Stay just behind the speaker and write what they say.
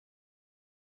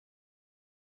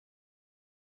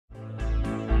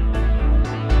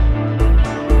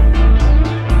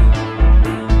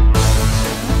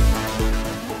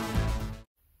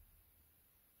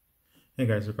Hey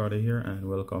guys, Ricardo here and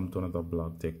welcome to another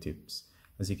blog tech tips.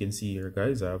 As you can see here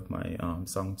guys, I have my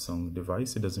Samsung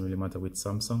device. It doesn't really matter which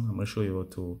Samsung. I'm going to show you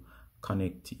how to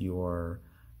connect your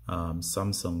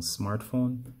Samsung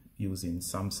smartphone using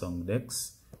Samsung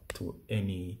Dex to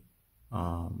any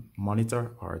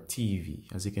monitor or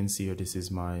TV. As you can see here, this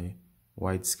is my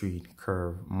widescreen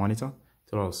curve monitor.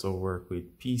 It will also work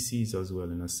with PCs as well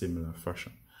in a similar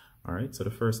fashion. Alright, so the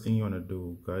first thing you want to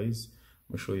do guys,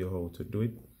 I'm going to show you how to do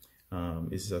it.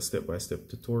 This is a step-by-step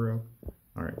tutorial.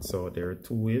 Alright, so there are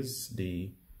two ways.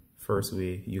 The first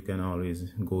way, you can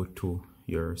always go to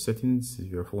your settings.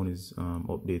 If your phone is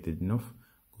updated enough,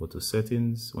 go to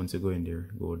settings. Once you go in there,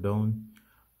 go down.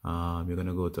 You're going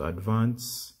to go to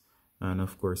advanced, and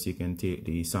of course you can take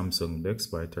the Samsung Dex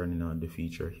by turning on the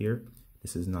feature here.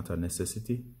 This is not a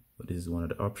necessity, but this is one of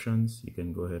the options. You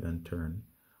can go ahead and turn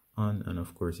on, and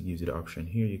of course it gives you the option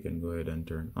here. You can go ahead and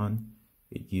turn on.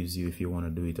 It gives you, if you want to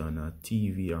do it on a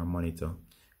TV or monitor,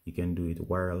 you can do it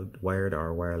wired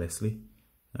or wirelessly,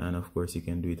 and of course you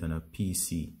can do it on a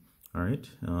PC. All right,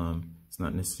 it's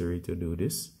not necessary to do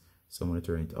this, so I'm going to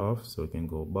turn it off so it can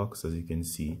go back. So as you can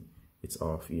see, it's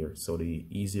off here. So the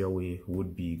easier way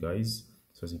would be guys,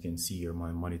 so as you can see here,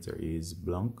 my monitor is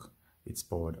blank, it's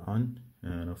powered on,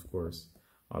 and of course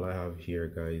all I have here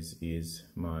guys is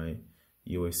my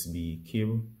USB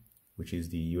cable, which is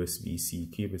the USB-C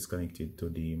cable. Is connected to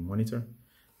the monitor,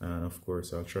 and of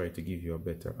course I'll try to give you a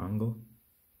better angle.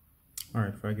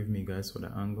 Alright, forgive me guys for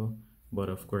the angle, but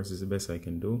of course it's the best I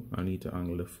can do. I need to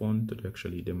angle the phone to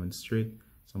actually demonstrate.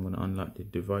 So I'm going to unlock the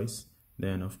device.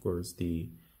 Then of course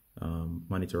the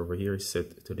monitor over here is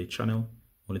set to the channel.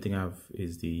 Only thing I have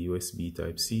is the USB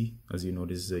Type-C. As you know,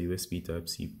 this is a USB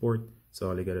Type-C port, so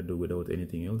all you gotta do without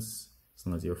anything else, as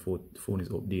long as your phone is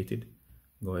updated,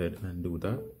 go ahead and do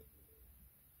that.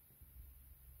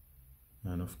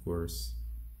 And of course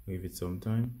give it some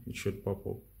time, it should pop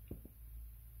up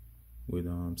with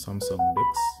Samsung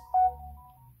Dex.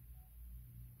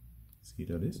 See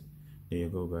that is, there you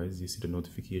go guys. You see the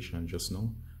notification just now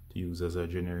to use as a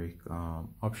generic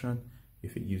option.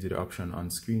 If it gives you the option on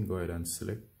screen, go ahead and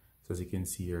select. So as you can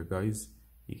see here guys,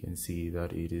 you can see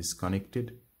that it is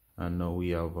connected, and now we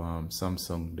have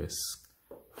Samsung Dex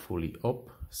fully up.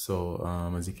 So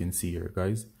as you can see here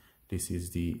guys, this is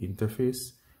the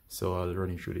interface. So I'll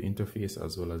run you through the interface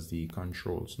as well as the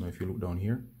controls. Now if you look down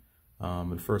here,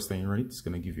 the first time you run it, it's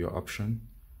going to give you an option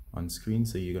on screen.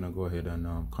 So you're going to go ahead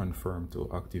and confirm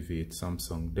to activate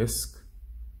Samsung Dex.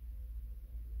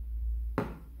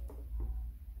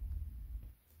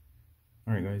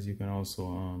 Alright guys, you can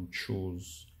also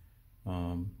choose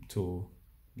to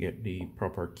get the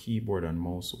proper keyboard and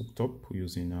mouse hooked up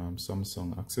using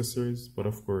Samsung accessories. But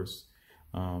of course,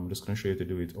 I'm just going to show you to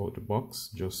do it out the box,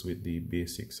 just with the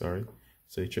basics. Alright,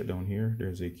 so you check down here,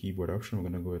 there's a keyboard option. We're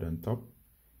going to go ahead and tap.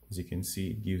 As you can see,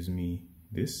 it gives me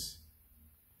this,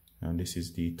 and this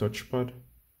is the touchpad.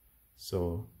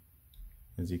 So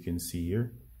as you can see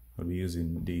here, I'll be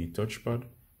using the touchpad.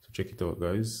 So check it out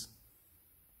guys.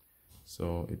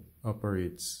 So it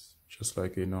operates just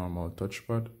like a normal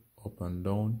touchpad, up and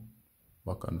down,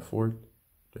 back and forth.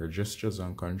 There are gestures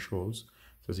and controls.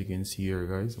 So as you can see here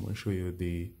guys, I'm going to show you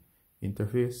the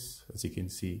interface. As you can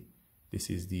see, this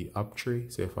is the app tray.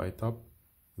 So if I tap,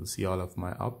 you'll see all of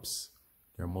my apps.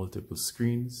 There are multiple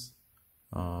screens.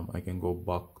 I can go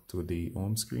back to the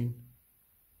home screen.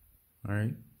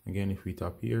 Alright, again if we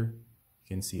tap here, you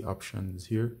can see options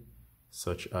here,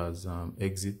 such as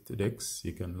exit Dex.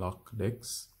 You can lock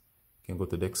Dex. You can go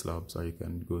to Dex Labs, or you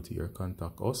can go to your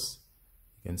contact us.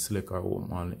 You can select or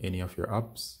home on any of your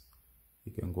apps.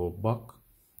 You can go back.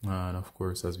 And of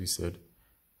course, as we said,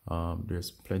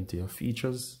 there's plenty of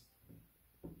features.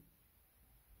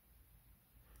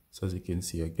 So as you can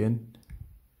see again,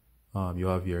 you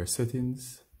have your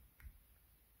settings.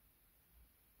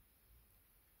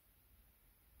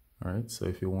 Alright, so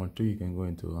if you want to, you can go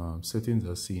into settings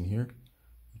as seen here.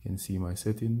 You can see my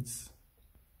settings.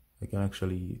 I can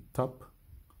actually tap,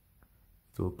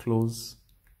 it will close,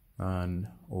 and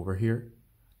over here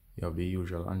you have the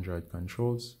usual Android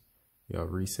controls. You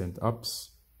have recent apps.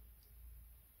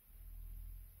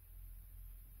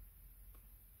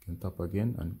 You can tap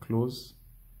again and close.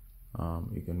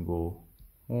 You can go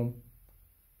home,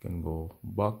 you can go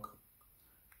back,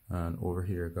 and over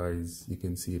here guys, you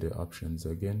can see the options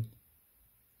again.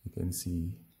 You can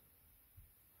see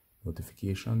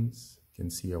notifications, you can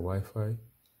see your Wi-Fi,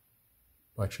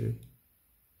 battery,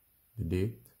 the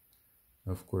date.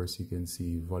 Of course, you can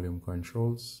see volume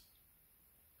controls,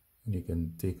 and you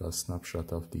can take a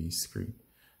snapshot of the screen.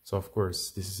 So of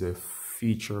course, this is a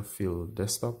feature-filled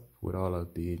desktop with all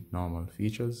of the normal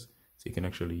features. So you can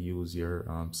actually use your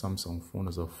Samsung phone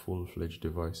as a full-fledged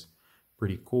device.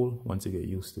 Pretty cool. Once you get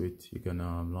used to it, you can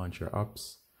launch your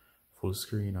apps, full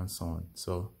screen and so on.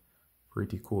 So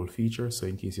pretty cool feature. So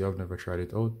in case you have never tried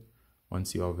it out,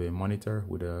 once you have a monitor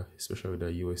with especially with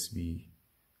a USB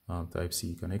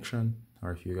Type-C connection,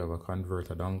 or if you have a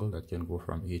converter dongle that can go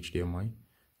from HDMI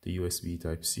to USB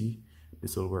Type-C,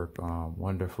 this will work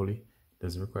wonderfully.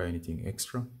 Doesn't require anything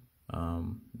extra.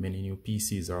 Many new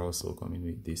PCs are also coming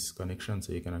with this connection,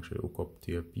 so you can actually hook up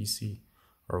to your PC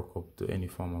or hook up to any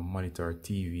form of monitor or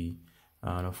TV,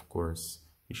 and of course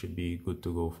you should be good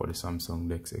to go for the Samsung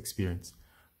Dex experience.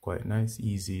 Quite nice,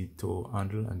 easy to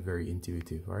handle, and very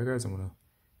intuitive. Alright guys, I'm gonna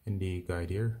end the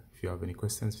guide here. If you have any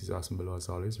questions, please ask them below. As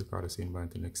always, record the same. Bye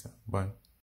until next time. Bye.